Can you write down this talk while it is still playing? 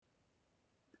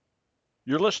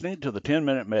You're listening to the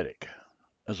 10-Minute Medic.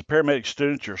 As a paramedic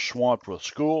student, you're swamped with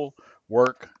school,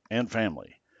 work, and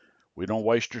family. We don't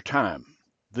waste your time.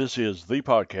 This is the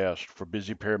podcast for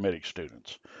busy paramedic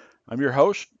students. I'm your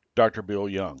host, Dr. Bill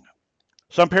Young.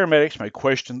 Some paramedics may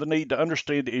question the need to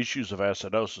understand the issues of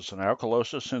acidosis and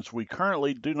alkalosis since we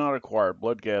currently do not acquire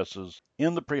blood gases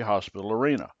in the pre-hospital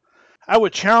arena. I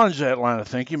would challenge that line of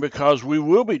thinking because we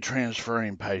will be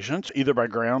transferring patients, either by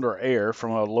ground or air, from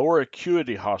a lower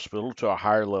acuity hospital to a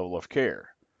higher level of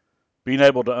care. Being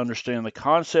able to understand the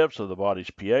concepts of the body's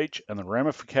pH and the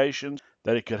ramifications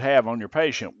that it could have on your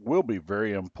patient will be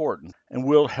very important and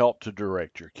will help to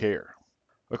direct your care.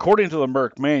 According to the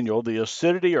Merck manual, the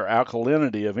acidity or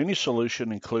alkalinity of any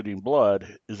solution, including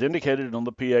blood, is indicated on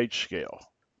the pH scale.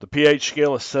 The pH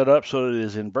scale is set up so that it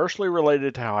is inversely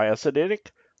related to how acidic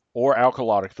or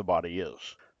alkalotic the body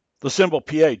is. The symbol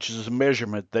pH is a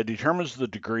measurement that determines the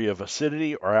degree of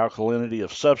acidity or alkalinity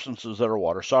of substances that are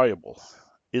water soluble.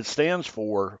 It stands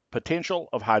for potential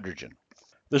of hydrogen.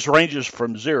 This ranges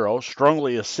from 0,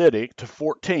 strongly acidic, to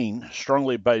 14,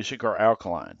 strongly basic or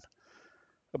alkaline.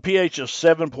 A pH of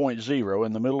 7.0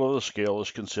 in the middle of the scale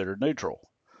is considered neutral.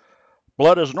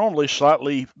 Blood is normally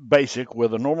slightly basic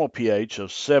with a normal pH of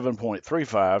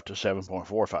 7.35 to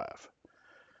 7.45.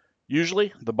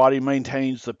 Usually, the body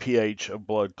maintains the pH of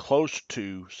blood close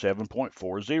to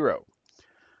 7.40.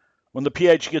 When the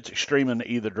pH gets extreme in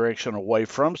either direction away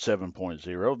from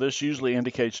 7.0, this usually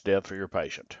indicates death for your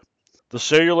patient. The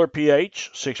cellular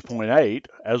pH, 6.8,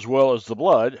 as well as the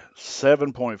blood,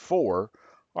 7.4,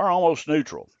 are almost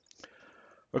neutral.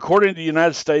 According to the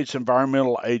United States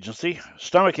Environmental Agency,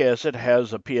 stomach acid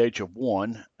has a pH of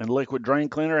 1 and liquid drain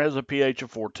cleaner has a pH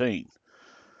of 14.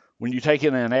 When you take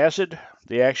in an acid,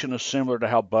 the action is similar to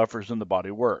how buffers in the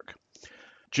body work.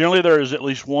 Generally, there is at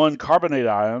least one carbonate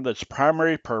ion that's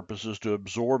primary purpose is to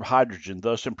absorb hydrogen,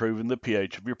 thus improving the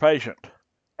pH of your patient.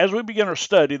 As we begin our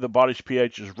study, the body's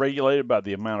pH is regulated by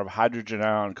the amount of hydrogen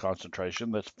ion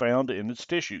concentration that's found in its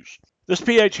tissues. This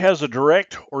pH has a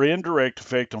direct or indirect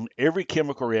effect on every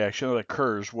chemical reaction that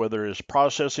occurs, whether it's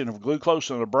processing of glucose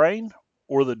in the brain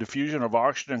or the diffusion of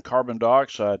oxygen and carbon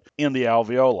dioxide in the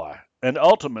alveoli, and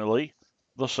ultimately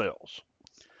the cells.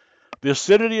 The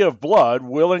acidity of blood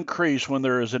will increase when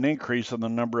there is an increase in the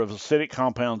number of acidic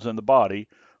compounds in the body,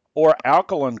 or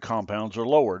alkaline compounds are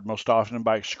lowered, most often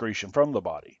by excretion from the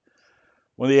body.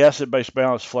 When the acid-base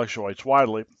balance fluctuates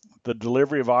widely, the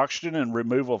delivery of oxygen and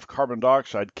removal of carbon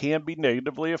dioxide can be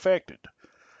negatively affected.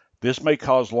 This may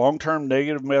cause long-term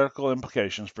negative medical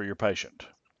implications for your patient.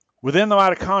 Within the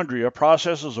mitochondria,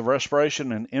 processes of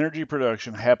respiration and energy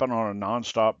production happen on a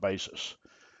non-stop basis.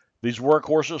 These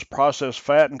workhorses process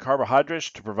fat and carbohydrates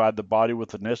to provide the body with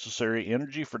the necessary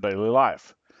energy for daily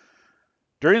life.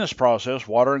 During this process,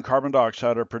 water and carbon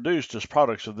dioxide are produced as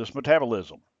products of this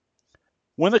metabolism.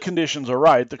 When the conditions are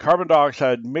right, the carbon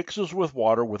dioxide mixes with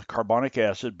water with carbonic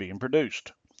acid being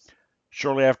produced.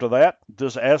 Shortly after that,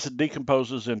 this acid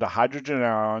decomposes into hydrogen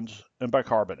ions and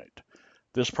bicarbonate.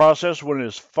 This process, when it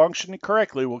is functioning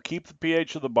correctly, will keep the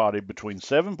pH of the body between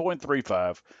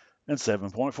 7.35 and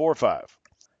 7.45.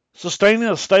 Sustaining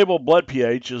a stable blood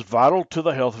pH is vital to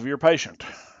the health of your patient.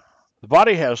 The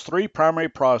body has three primary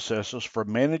processes for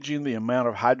managing the amount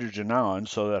of hydrogen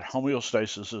ions so that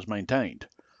homeostasis is maintained.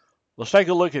 Let's take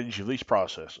a look at each of these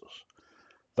processes.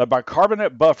 The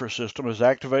bicarbonate buffer system is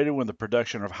activated when the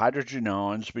production of hydrogen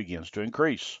ions begins to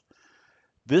increase.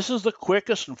 This is the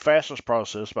quickest and fastest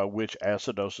process by which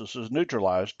acidosis is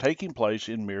neutralized, taking place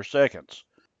in mere seconds.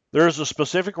 There is a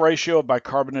specific ratio of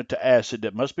bicarbonate to acid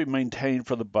that must be maintained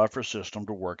for the buffer system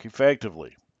to work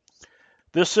effectively.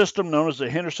 This system, known as the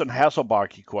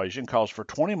Henderson-Hasselbalch equation, calls for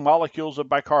 20 molecules of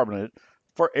bicarbonate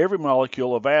for every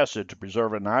molecule of acid to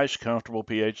preserve a nice, comfortable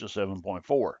pH of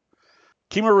 7.4.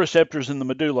 Chemoreceptors in the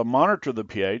medulla monitor the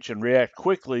pH and react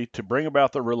quickly to bring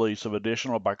about the release of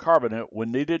additional bicarbonate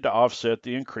when needed to offset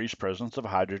the increased presence of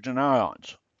hydrogen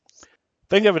ions.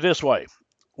 Think of it this way.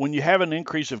 When you have an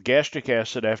increase of gastric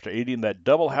acid after eating that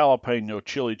double jalapeno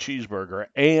chili cheeseburger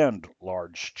and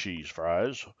large cheese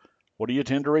fries, what do you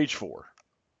tend to reach for?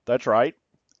 That's right,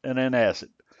 an antacid.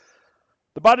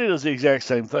 The body does the exact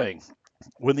same thing.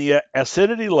 When the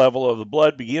acidity level of the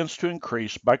blood begins to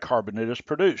increase, bicarbonate is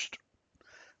produced.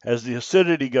 As the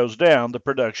acidity goes down, the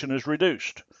production is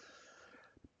reduced.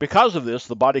 Because of this,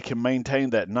 the body can maintain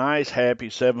that nice, happy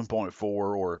 7.4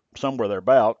 or somewhere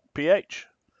thereabout pH.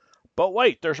 But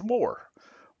wait, there's more.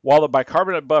 While the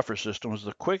bicarbonate buffer system is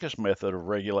the quickest method of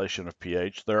regulation of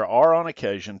pH, there are on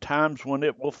occasion times when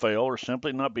it will fail or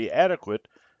simply not be adequate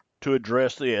to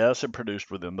address the acid produced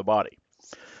within the body.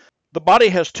 The body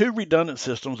has two redundant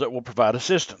systems that will provide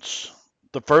assistance.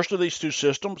 The first of these two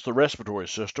systems, the respiratory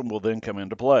system, will then come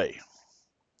into play.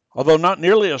 Although not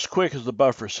nearly as quick as the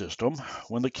buffer system,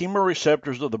 when the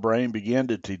chemoreceptors of the brain begin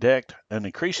to detect an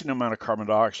increasing amount of carbon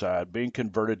dioxide being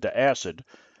converted to acid,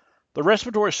 the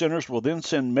respiratory centers will then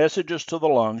send messages to the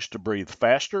lungs to breathe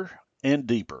faster and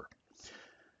deeper.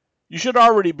 You should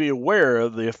already be aware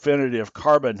of the affinity of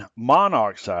carbon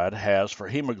monoxide has for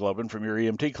hemoglobin from your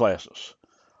EMT classes.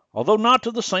 Although not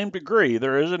to the same degree,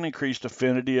 there is an increased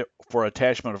affinity for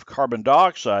attachment of carbon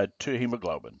dioxide to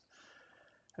hemoglobin.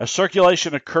 As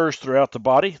circulation occurs throughout the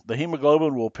body, the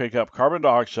hemoglobin will pick up carbon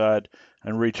dioxide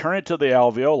and return it to the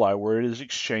alveoli where it is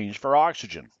exchanged for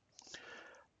oxygen.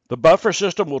 The buffer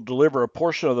system will deliver a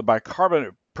portion of the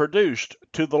bicarbonate produced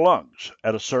to the lungs.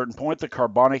 At a certain point, the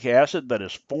carbonic acid that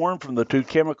is formed from the two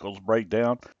chemicals break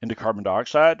down into carbon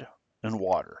dioxide and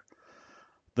water.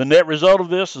 The net result of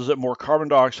this is that more carbon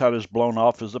dioxide is blown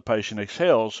off as the patient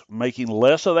exhales, making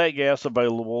less of that gas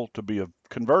available to be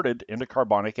converted into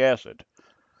carbonic acid.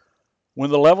 When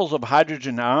the levels of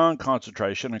hydrogen ion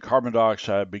concentration and carbon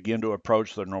dioxide begin to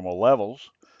approach their normal levels,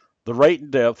 the rate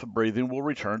and depth of breathing will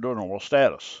return to a normal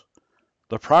status.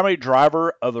 The primary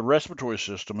driver of the respiratory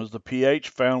system is the pH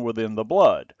found within the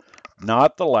blood,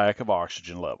 not the lack of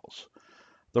oxygen levels.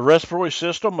 The respiratory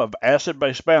system of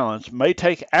acid-base balance may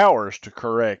take hours to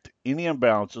correct any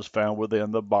imbalances found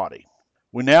within the body.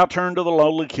 We now turn to the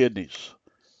lowly kidneys.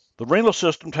 The renal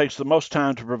system takes the most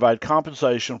time to provide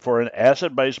compensation for an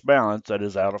acid-base balance that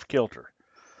is out of kilter.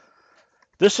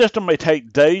 This system may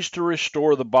take days to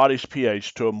restore the body's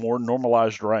pH to a more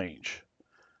normalized range.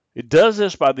 It does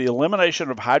this by the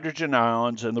elimination of hydrogen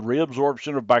ions and the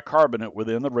reabsorption of bicarbonate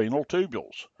within the renal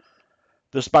tubules.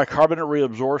 This bicarbonate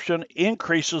reabsorption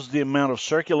increases the amount of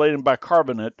circulating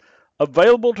bicarbonate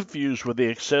available to fuse with the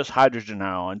excess hydrogen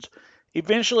ions,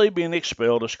 eventually being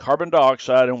expelled as carbon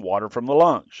dioxide and water from the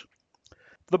lungs.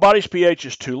 If the body's pH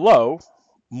is too low,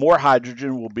 more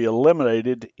hydrogen will be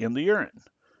eliminated in the urine.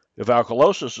 If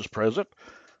alkalosis is present,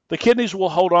 the kidneys will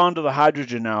hold on to the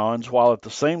hydrogen ions while at the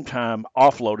same time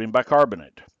offloading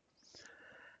bicarbonate.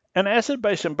 An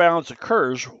acid-base imbalance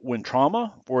occurs when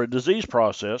trauma or a disease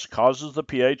process causes the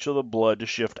pH of the blood to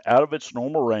shift out of its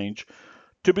normal range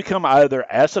to become either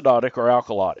acidotic or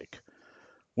alkalotic.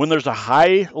 When there's a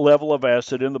high level of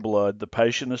acid in the blood, the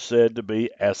patient is said to be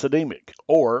acidemic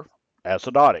or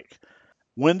acidotic.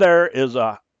 When there is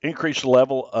an increased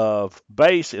level of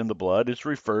base in the blood, it's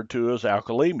referred to as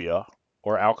alkalemia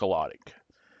or alkalotic.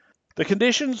 The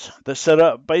conditions that set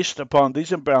up based upon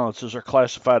these imbalances are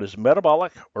classified as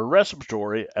metabolic or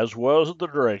respiratory, as well as the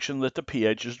direction that the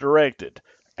pH is directed,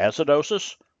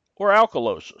 acidosis or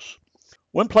alkalosis.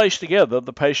 When placed together,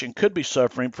 the patient could be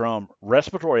suffering from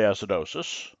respiratory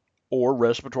acidosis or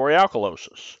respiratory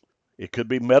alkalosis. It could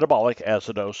be metabolic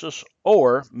acidosis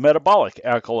or metabolic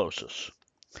alkalosis.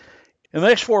 In the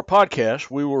next 4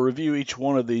 podcasts, we will review each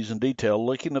one of these in detail,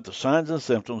 looking at the signs and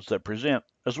symptoms that present,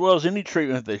 as well as any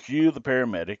treatment that you, the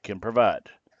paramedic, can provide.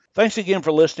 Thanks again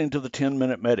for listening to the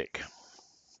 10-Minute Medic.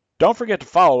 Don't forget to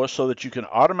follow us so that you can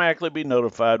automatically be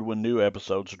notified when new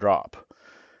episodes drop.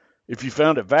 If you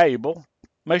found it valuable,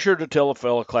 make sure to tell a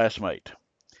fellow classmate.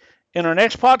 In our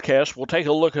next podcast, we'll take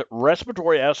a look at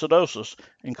respiratory acidosis,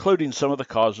 including some of the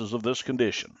causes of this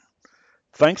condition.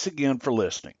 Thanks again for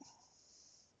listening.